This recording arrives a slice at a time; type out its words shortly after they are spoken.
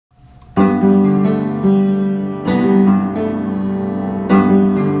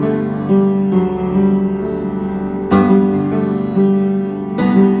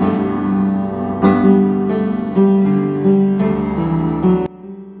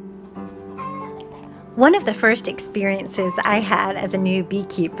One of the first experiences I had as a new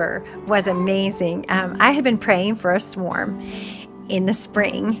beekeeper was amazing. I had been praying for a swarm in the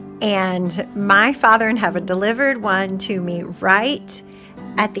spring, and my Father in heaven delivered one to me right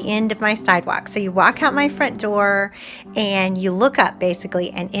at the end of my sidewalk. So you walk out my front door and you look up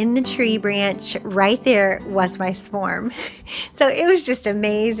basically, and in the tree branch right there was my swarm. So it was just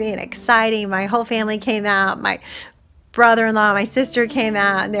amazing and exciting. My whole family came out. My brother-in-law, my sister came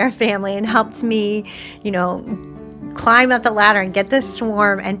out and their family and helped me, climb up the ladder and get this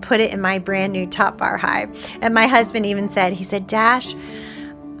swarm and put it in my brand new top bar hive. And my husband even said, Dash,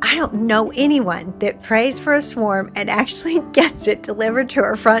 I don't know anyone that prays for a swarm and actually gets it delivered to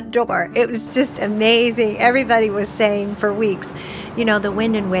her front door. It was just amazing. Everybody was saying for weeks, the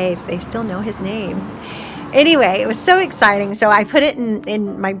wind and waves, they still know his name. Anyway, it was so exciting. So I put it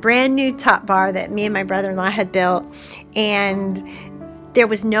in my brand new top bar that me and my brother-in-law had built, and there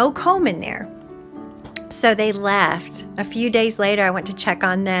was no comb in there. So they left. A few days later, I went to check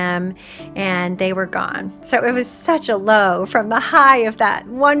on them and they were gone. So it was such a low from the high of that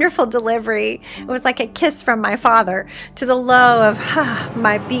wonderful delivery. It was like a kiss from my Father to the low of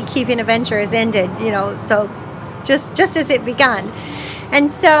my beekeeping adventure has ended, so just as it begun. And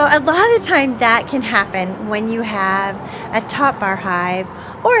so a lot of the time that can happen when you have a top bar hive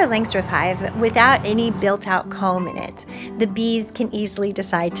or a Langstroth hive without any built-out comb in it. The bees can easily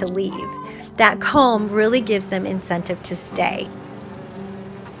decide to leave. That comb really gives them incentive to stay.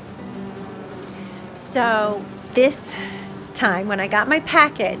 So this time when I got my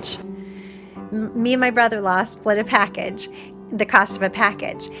package, me and my brother-in-law split a package, the cost of a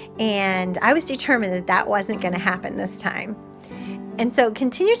package, and I was determined that that wasn't going to happen this time. And so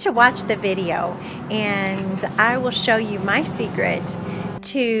continue to watch the video and I will show you my secret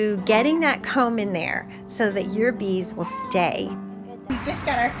to getting that comb in there so that your bees will stay. We just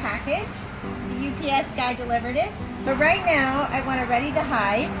got our package. The UPS guy delivered it. But right now I want to ready the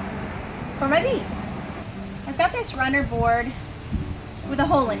hive for my bees. I've got this runner board with a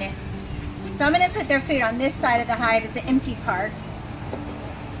hole in it. So I'm going to put their food on this side of the hive. It's the empty part.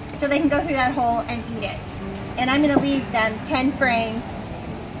 So they can go through that hole and eat it. And I'm going to leave them 10 frames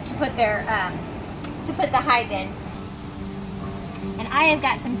to put their the hive in. And I have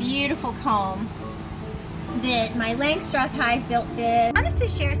got some beautiful comb that my Langstroth hive built this. I wanted to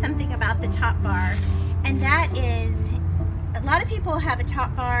share something about the top bar, and that is a lot of people have a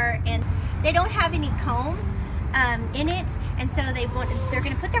top bar and they don't have any comb in it, and so they're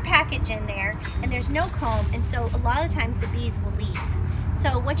going to put their package in there and there's no comb, and so a lot of times the bees will leave.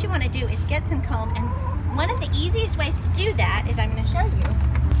 So what you want to do is get some comb, and one of the easiest ways to do that is I'm going to show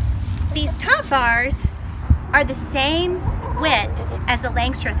you. These top bars are the same width as the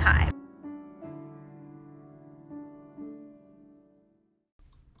Langstroth hive.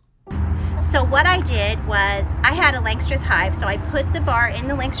 So what I did was I had a Langstroth hive, so I put the bar in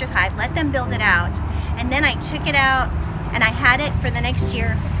the Langstroth hive, let them build it out, and then I took it out and I had it for the next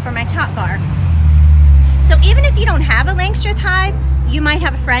year for my top bar. So even if you don't have a Langstroth hive, you might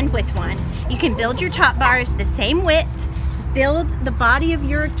have a friend with one. You can build your top bars the same width, build the body of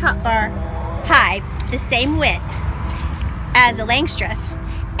your top bar hive the same width as a Langstroth,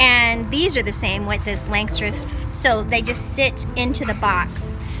 and these are the same width as Langstroth, so they just sit into the box.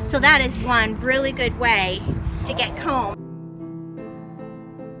 So that is one really good way to get comb.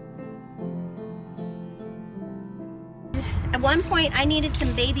 At one point I needed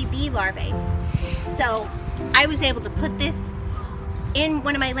some baby bee larvae, so I was able to put this in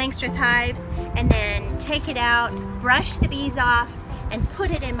one of my Langstroth hives and then take it out, brush the bees off, and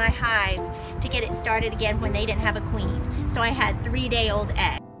put it in my hive to get it started again when they didn't have a queen. So I had 3-day-old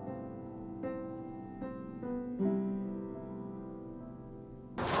eggs.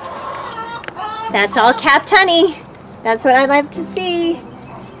 That's all capped honey. That's what I love to see.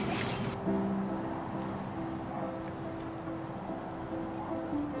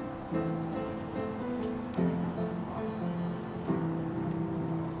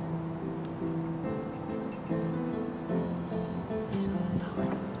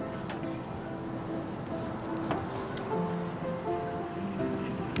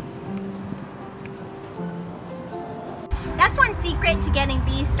 That's one secret to getting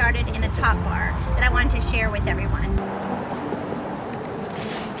bees started in a top bar that I wanted to share with everyone.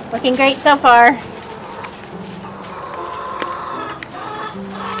 Looking great so far.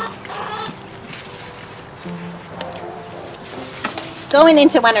 Going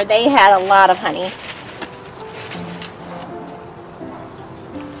into winter, they had a lot of honey.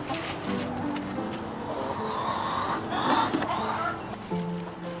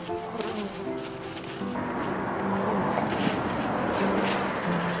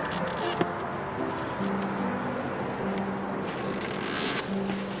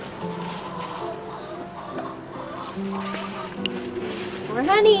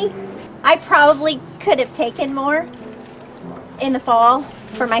 honey. I probably could have taken more in the fall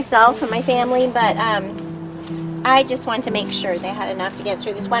for myself and my family, but I just wanted to make sure they had enough to get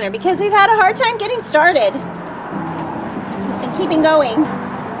through this winter because we've had a hard time getting started and keeping going.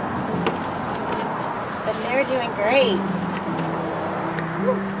 But they're doing great.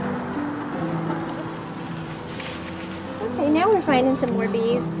 Okay, now we're finding some more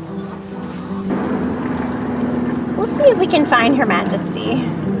bees. We'll see if we can find Her Majesty.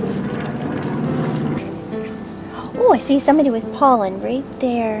 Oh, I see somebody with pollen right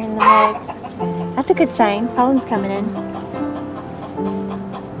there in the woods. That's a good sign. Pollen's coming in.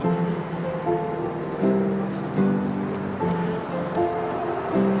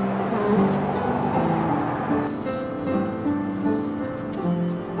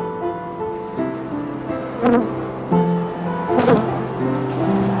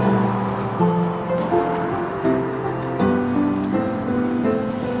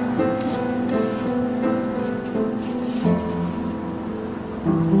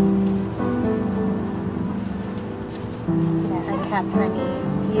 Uncapped honey,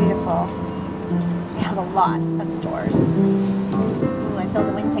 beautiful. They have a lot of stores. Ooh, I feel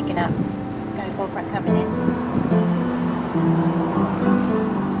the wind picking up. Got a cold front coming in.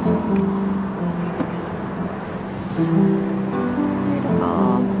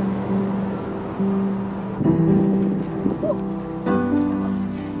 Beautiful.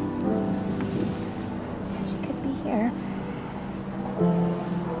 Yeah, she could be here.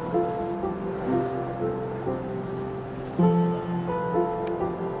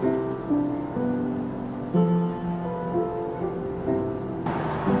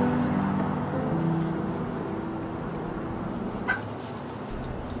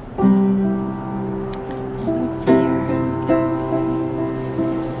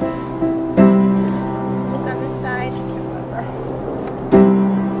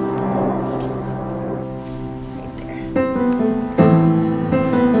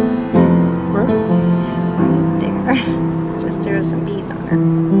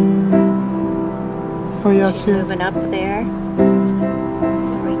 Oh yeah, she's moving up there.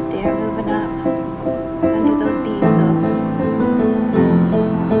 Right there, moving up. Under those bees though.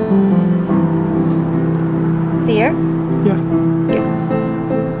 See her? Yeah. Good.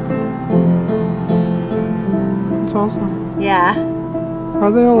 That's awesome. Yeah.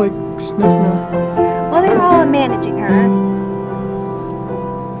 Are they all like sniffing her? Well, they're all managing her.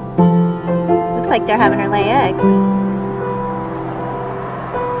 Looks like they're having her lay eggs.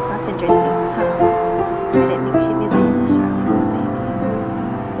 That's interesting. Huh. I didn't think she'd be laying this early,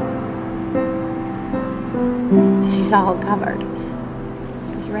 maybe. She's all covered.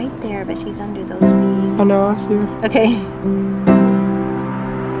 She's right there, but she's under those bees. I know, I see her. Okay.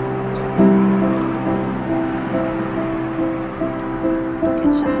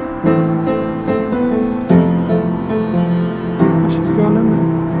 Good shot. Oh, she's going in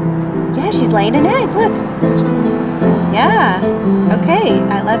there. Yeah, she's laying an egg. Look. That's cool. Yeah. Okay.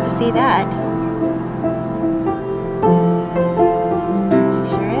 I'd love to see that. She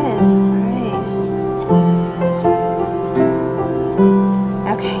sure is. All right.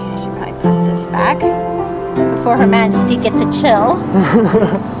 Okay. I should probably put this back before Her Majesty gets a chill.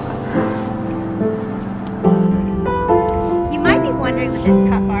 You might be wondering with this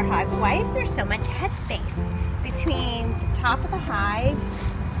top bar hive, why is there so much headspace between the top of the hive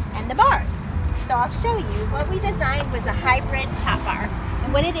and the bars? So I'll show you. What we designed was a hybrid top bar.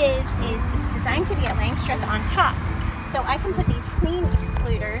 And what it is it's designed to be a laying strip on top. So I can put these queen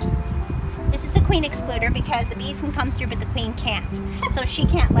excluders. This is a queen excluder because the bees can come through but the queen can't. So she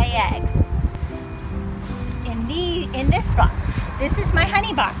can't lay eggs. In this spot, this is my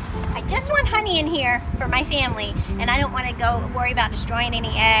honey box. I just want honey in here for my family and I don't want to go worry about destroying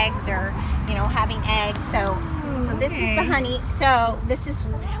any eggs or, you know, having eggs. So this is the honey. So this is,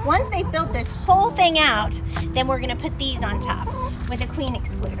 once they've built this whole thing out, then we're going to put these on top with a queen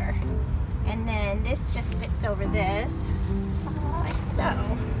excluder. And then this just fits over this, like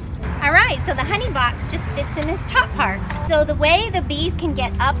so. All right, so the honey box just fits in this top part. So the way the bees can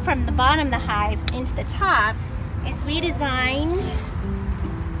get up from the bottom of the hive into the top is we designed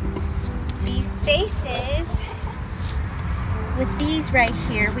these spaces with these right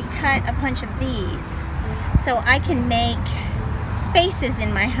here. We cut a bunch of these. So I can make spaces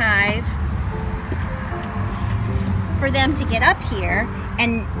in my hive for them to get up here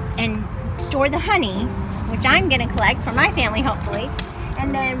and store the honey, which I'm going to collect for my family hopefully.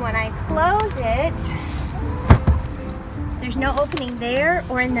 And then when I close it, there's no opening there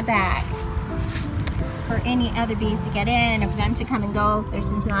or in the back for any other bees to get in or for them to come and go.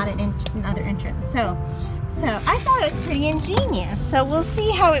 There's not another entrance. So So I thought it was pretty ingenious. So we'll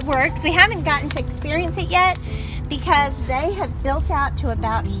see how it works. We haven't gotten to experience it yet because they have built out to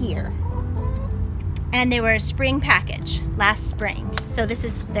about here. And they were a spring package last spring. So this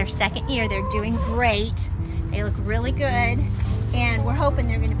is their second year. They're doing great. They look really good. And we're hoping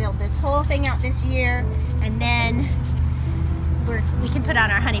they're gonna build this whole thing out this year, and then we can put on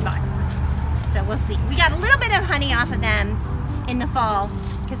our honey boxes. So we'll see. We got a little bit of honey off of them in the fall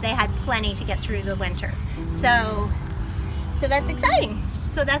because they had plenty to get through the winter. So that's exciting.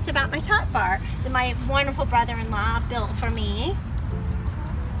 So that's about my top bar that my wonderful brother-in-law built for me.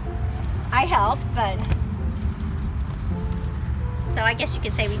 I helped, but so I guess you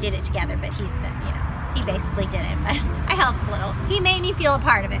could say we did it together, but he's the, you know, he basically did it, but I helped a little. He made me feel a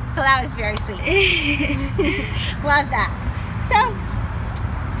part of it, so that was very sweet. Love that. So,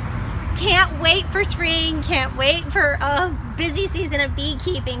 can't wait for spring, can't wait for a busy season of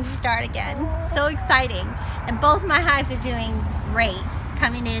beekeeping to start again. So exciting. And both my hives are doing great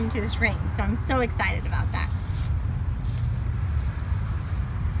coming into the spring, so I'm so excited about that.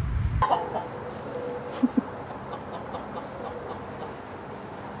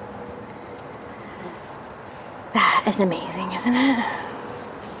 That is amazing, isn't it?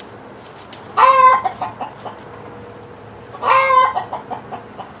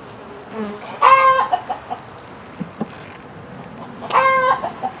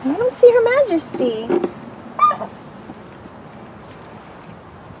 I don't see Her Majesty.